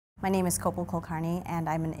My name is Kulkarni, and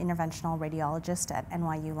I'm an interventional radiologist at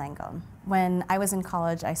NYU Langone. When I was in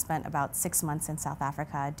college, I spent about 6 months in South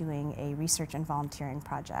Africa doing a research and volunteering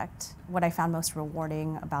project. What I found most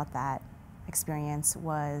rewarding about that experience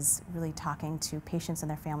was really talking to patients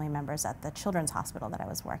and their family members at the children's hospital that I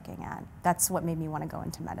was working at. That's what made me want to go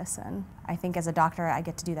into medicine. I think as a doctor, I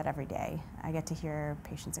get to do that every day. I get to hear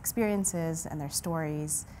patients' experiences and their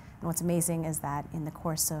stories. And what's amazing is that in the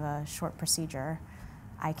course of a short procedure,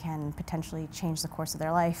 I can potentially change the course of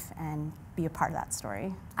their life and be a part of that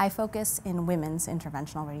story. I focus in women's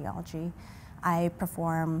interventional radiology. I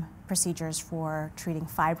perform procedures for treating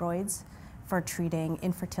fibroids, for treating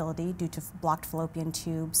infertility due to blocked fallopian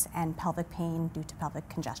tubes, and pelvic pain due to pelvic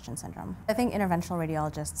congestion syndrome. I think interventional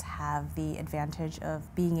radiologists have the advantage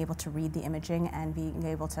of being able to read the imaging and being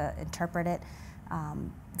able to interpret it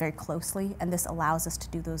very closely, and this allows us to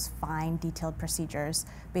do those fine, detailed procedures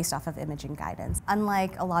based off of imaging guidance.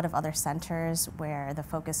 Unlike a lot of other centers where the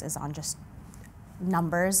focus is on just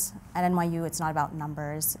numbers, at NYU it's not about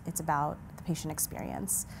numbers, it's about the patient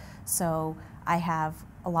experience. So I have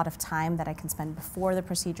a lot of time that I can spend before the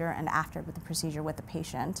procedure and after the procedure with the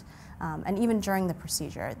patient, and even during the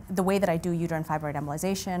procedure. The way that I do uterine fibroid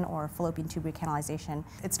embolization or fallopian tube recanalization,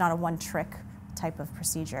 it's not a one-trick type of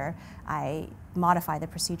procedure. I modify the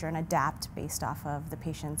procedure and adapt based off of the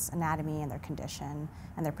patient's anatomy and their condition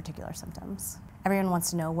and their particular symptoms. Everyone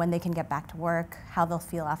wants to know when they can get back to work, how they'll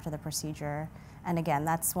feel after the procedure, and again,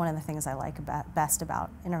 that's one of the things I like best about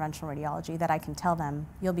interventional radiology, that I can tell them,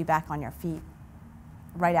 you'll be back on your feet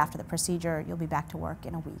right after the procedure, you'll be back to work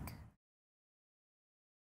in a week.